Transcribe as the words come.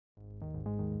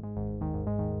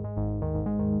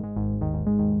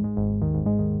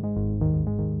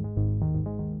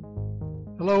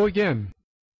Hello again.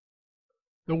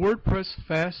 The WordPress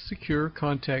Fast Secure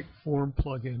Contact Form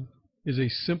plugin is a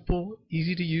simple,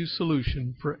 easy-to-use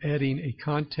solution for adding a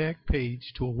contact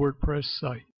page to a WordPress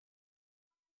site.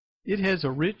 It has a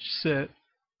rich set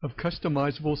of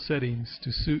customizable settings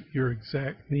to suit your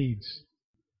exact needs.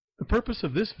 The purpose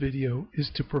of this video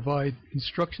is to provide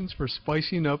instructions for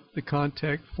spicing up the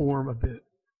contact form a bit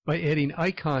by adding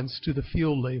icons to the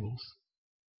field labels.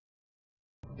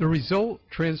 The result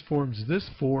transforms this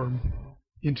form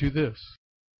into this.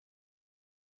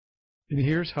 And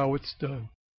here's how it's done.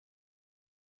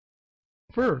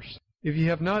 First, if you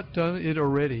have not done it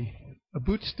already, a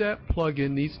Bootstrap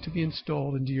plugin needs to be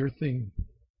installed into your theme.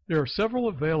 There are several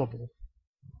available.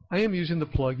 I am using the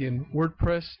plugin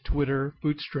WordPress Twitter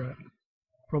Bootstrap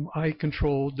from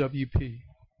iControlWP.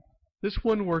 This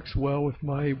one works well with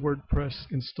my WordPress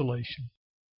installation.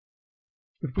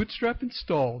 With Bootstrap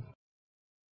installed,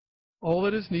 all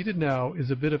that is needed now is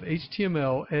a bit of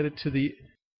HTML added to the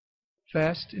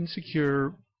Fast and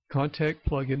Secure Contact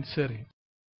plugin setting.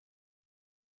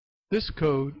 This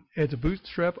code adds a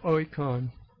Bootstrap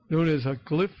icon known as a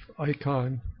glyph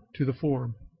icon to the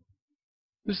form.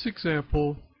 This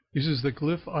example uses the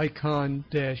glyph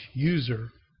icon-user,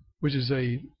 which is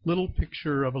a little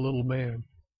picture of a little man.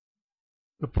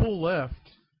 The pull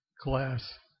left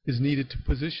class is needed to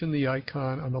position the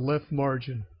icon on the left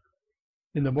margin.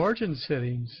 In the margin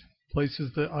settings,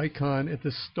 places the icon at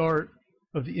the start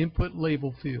of the input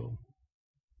label field.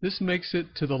 This makes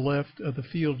it to the left of the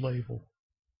field label.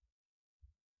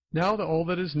 Now all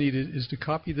that is needed is to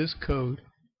copy this code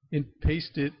and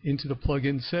paste it into the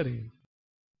plugin setting.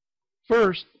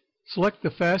 First, select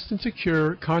the Fast and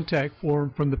Secure Contact form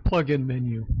from the plugin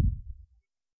menu.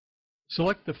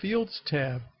 Select the Fields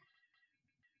tab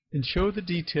and show the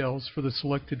details for the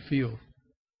selected field.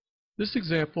 This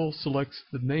example selects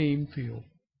the name field.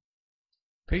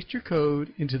 Paste your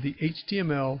code into the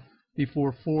HTML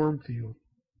before form field.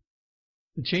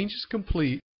 The change is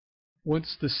complete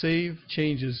once the Save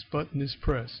Changes button is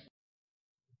pressed.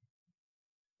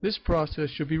 This process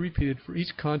should be repeated for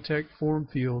each contact form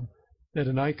field that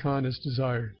an icon is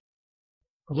desired.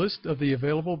 A list of the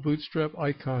available Bootstrap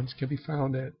icons can be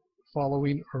found at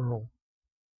following URL.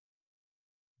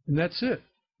 And that's it.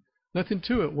 Nothing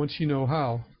to it once you know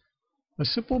how. A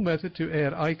simple method to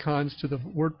add icons to the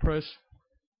WordPress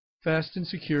Fast and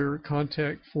Secure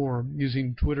Contact form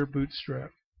using Twitter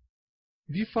Bootstrap.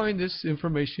 If you find this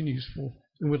information useful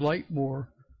and would like more,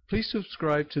 please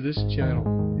subscribe to this channel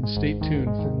and stay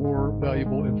tuned for more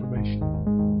valuable information.